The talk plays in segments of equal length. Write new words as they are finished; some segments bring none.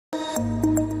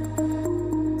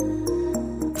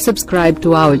Subscribe to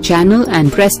our channel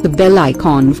and press the bell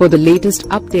icon for the latest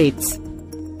updates.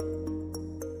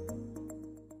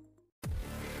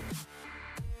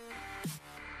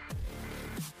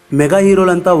 Mega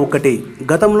హీరోలంతా ఒక్కటే.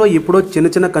 గతంలో ఎప్పుడో చిన్న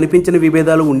చిన్న కనిపించిన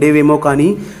విభేదాలు ఉండేవేమో కానీ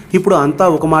ఇప్పుడు అంతా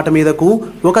ఒక మాట మీదకు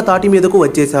ఒక తాటి మీదకు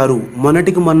వచ్చేశారు.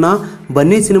 మొన్నటికి మొన్న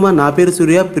బన్నీ సినిమా నా పేరు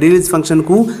సూర్య ప్రీ-రిలీజ్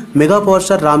ఫంక్షన్కు mega power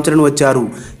star Ram Charan వచ్చారు.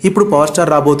 ఇప్పుడు పవర్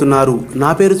స్టార్ రాబోతున్నారు. నా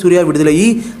పేరు సూర్య విడుదలయ్యి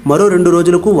మరో 2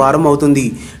 రోజులకు వారం అవుతుంది.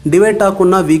 డివైడ్ టాక్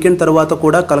ఉన్న వీకెండ్ తర్వాత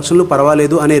కూడా కలెక్షన్లు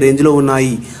పర్వాలేదు అనే రేంజ్లో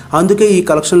ఉన్నాయి. అందుకే ఈ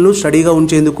కలెక్షన్లు స్టడీగా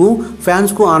ఉంచేందుకు,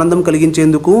 ఫ్యాన్స్కు ఆనందం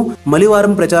కలిగించేందుకు,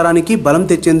 మలివారం ప్రచారానికి బలం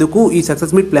తెచ్చేందుకు ఈ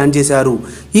సక్సెస్ మీట్ ప్లాన్ చేశారు.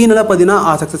 ఈ నెల 10న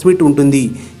ఆ సక్సెస్ మీట్ ఉంటుంది.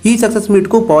 ఈ సక్సెస్ మీట్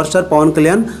కు పవర్ స్టార్ పవన్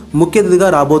కళ్యాణ్ ముఖ్య అతిథిగా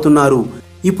రాబోతున్నారు.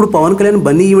 ఇప్పుడు పవన్ కళ్యాణ్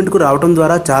బన్నీ ఈవెంట్కు రావడం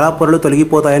ద్వారా చాలా పొరలు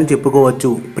తొలగిపోతాయని చెప్పుకోవచ్చు.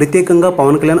 ప్రత్యేకంగా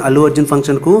పవన్ కళ్యాణ్ అల్లు అర్జున్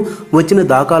ఫంక్షన్కు వచ్చిన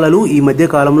దాఖలాలు ఈ మధ్య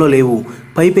కాలంలో లేవు.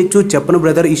 పైపెచ్చు చెప్పను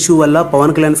బ్రదర్ ఇష్యూ వల్ల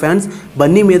పవన్ కళ్యాణ్ ఫ్యాన్స్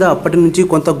బన్నీ మీద అప్పటి నుంచి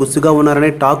కొంత గుస్సుగా ఉన్నారనే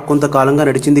టాక్ కొంతకాలంగా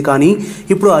నడిచింది. కానీ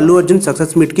ఇప్పుడు అల్లు అర్జున్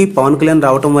సక్సెస్ మీట్ కి పవన్ కళ్యాణ్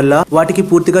రావడం వల్ల వాటికి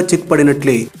పూర్తిగా చెక్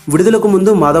పడినట్లే. విడుదలకు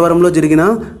ముందు మాధవరంలో జరిగిన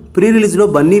ప్రీ రిలీజ్ లో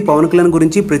బన్నీ పవన్ కళ్యాణ్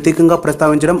గురించి ప్రత్యేకంగా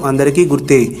ప్రస్తావించడం అందరికీ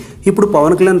గుర్తే. ఇప్పుడు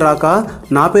పవన్ కళ్యాణ్ రాక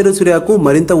నా పేరు సూర్యకు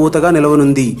మరింత ఊతగా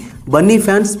నిలవనుంది. Bunny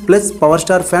fans plus power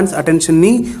star fans attention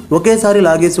ని ఒకేసారి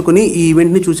లాగేసుకుని ఈ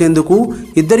ఈవెంట్ ని చూసేందుకు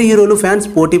ఇద్దరు హీరోలు ఫ్యాన్స్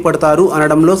పోటీ పడతారు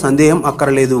అనడంలో సందేహం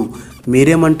అక్కర్లేదు.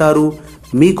 మీరేమంటారు?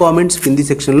 మీ కామెంట్స్ కింది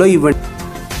సెక్షన్ లో ఇవ్వండి.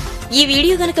 ఈ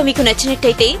వీడియో గనుక మీకు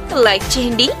నచ్చినట్టయితే లైక్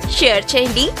చేయండి, షేర్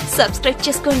చేయండి, సబ్స్క్రైబ్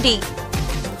చేసుకోండి.